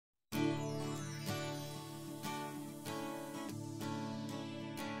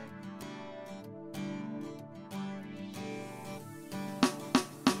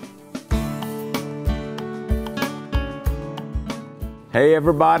Hey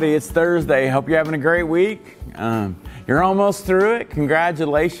everybody, it's Thursday. Hope you're having a great week. You're almost through it.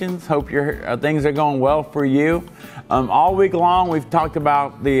 Congratulations. Hope your things are going well for you. All week long we've talked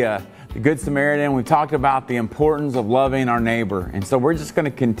about the Good Samaritan. We've talked about the importance of loving our neighbor. And so we're just going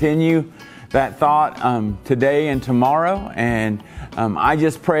to continue that thought today and tomorrow. And I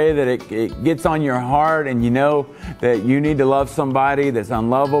just pray that it gets on your heart and you know that you need to love somebody that's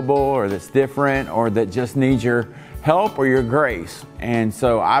unlovable or that's different or that just needs your help or your grace. And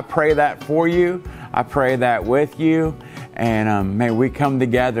so I pray that for you. I pray that with you. And may we come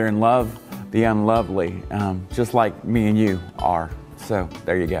together and love the unlovely, just like me and you are. So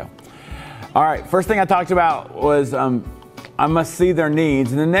there you go. All right, first thing I talked about was I must see their needs.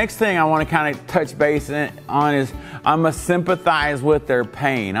 And the next thing I want to kind of touch base on is I must sympathize with their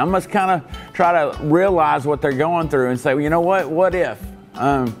pain. I must kind of try to realize what they're going through and say, well, you know what if?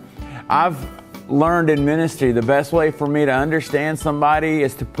 I've learned in ministry the best way for me to understand somebody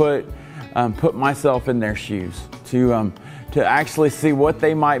is to put myself in their shoes, to actually see what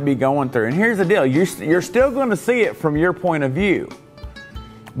they might be going through. And here's the deal, you're still going to see it from your point of view,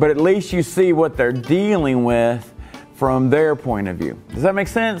 but at least you see what they're dealing with from their point of view. Does that make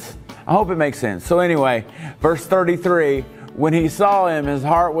sense? I hope it makes sense. So anyway, verse 33, when he saw him, his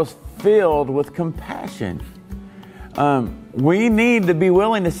heart was filled with compassion. We need to be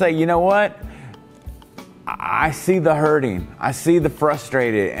willing to say, you know what? I see the hurting. I see the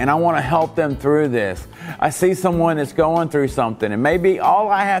frustrated, and I want to help them through this. I see someone that's going through something, and maybe all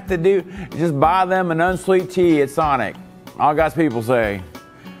I have to do is just buy them an unsweet tea at Sonic. All God's people say,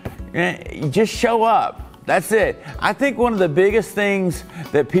 just show up. That's it. I think one of the biggest things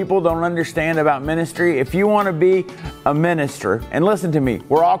that people don't understand about ministry, if you want to be a minister, and listen to me,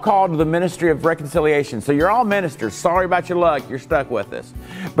 we're all called to the ministry of reconciliation. So you're all ministers. Sorry about your luck. You're stuck with us.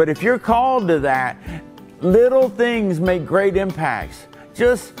 But if you're called to that, little things make great impacts.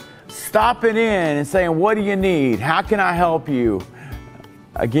 Just stopping in and saying, what do you need? How can I help you?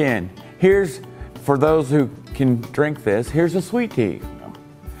 Again, here's, for those who can drink this, here's a sweet tea.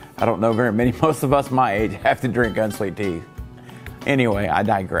 I don't know very many, most of us my age have to drink unsweet tea. Anyway, I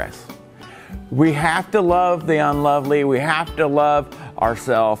digress. We have to love the unlovely. We have to love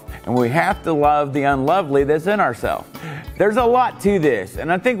ourselves, and we have to love the unlovely that's in ourselves. There's a lot to this,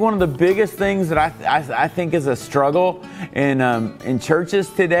 and I think one of the biggest things that I think is a struggle in churches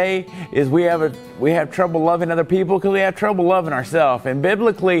today is we have trouble loving other people because we have trouble loving ourselves. And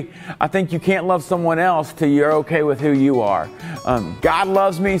biblically, I think you can't love someone else till you're okay with who you are. God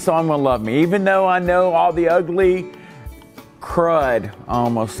loves me, so I'm going to love me, even though I know all the ugly crud. I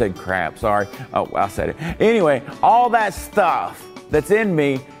almost said crap. Sorry. Oh, I said it. Anyway, all that stuff that's in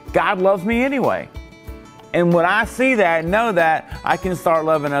me, God loves me anyway. And when I see that and know that, I can start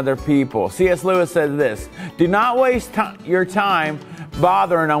loving other people. C.S. Lewis says this, do not waste your time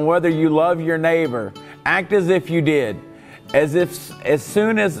bothering on whether you love your neighbor. Act as if you did. As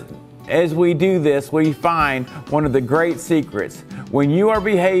soon as we do this, we find one of the great secrets. When you are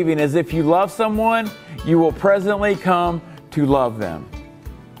behaving as if you love someone, you will presently come to love them.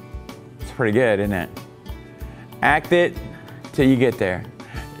 It's pretty good, isn't it? Act it till you get there.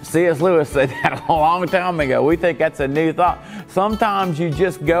 C.S. Lewis said that a long time ago. We think that's a new thought. Sometimes you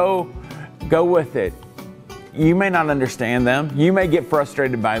just go with it. You may not understand them. You may get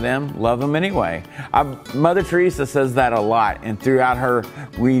frustrated by them. Love them anyway. Mother Teresa says that a lot, and throughout her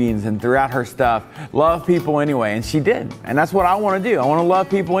readings and throughout her stuff, love people anyway. And she did. And that's what I want to do. I want to love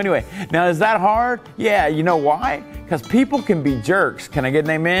people anyway. Now, is that hard? Yeah. You know why? Because people can be jerks. Can I get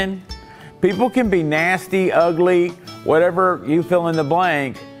an amen? People can be nasty, ugly, whatever you fill in the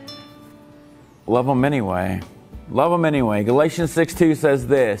blank. Love them anyway. Love them anyway. Galatians 6:2 says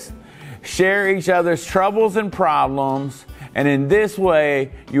this, share each other's troubles and problems, and in this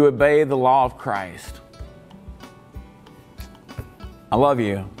way you obey the law of Christ. I love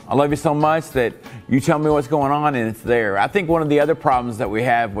you. I love you so much that you tell me what's going on and it's there. I think one of the other problems that we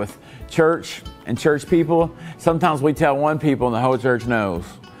have with church and church people, sometimes we tell one people and the whole church knows.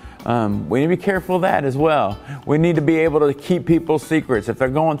 We need to be careful of that as well. We need to be able to keep people's secrets. If they're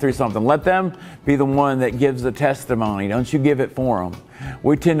going through something, let them be the one that gives the testimony. Don't you give it for them.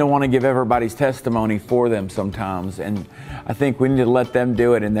 We tend to want to give everybody's testimony for them sometimes. And I think we need to let them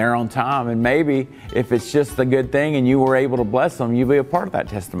do it in their own time. And maybe if it's just a good thing and you were able to bless them, you'll be a part of that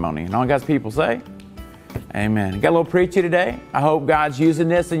testimony. And all God's people say, amen. Got a little preachy today. I hope God's using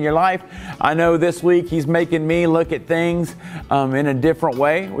this in your life. I know this week He's making me look at things in a different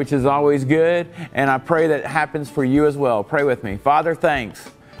way, which is always good. And I pray that happens for you as well. Pray with me. Father, thanks.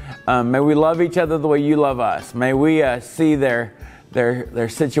 May we love each other the way you love us. May we see their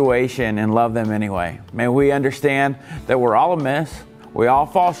situation and love them anyway. May we understand that we're all a mess. We all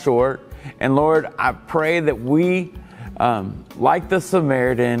fall short. And Lord, I pray that we, like the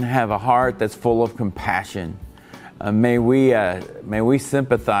Samaritan, have a heart that's full of compassion. May we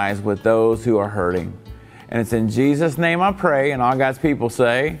sympathize with those who are hurting. And it's in Jesus' name I pray, and all God's people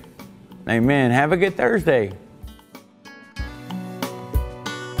say, amen. Have a good Thursday.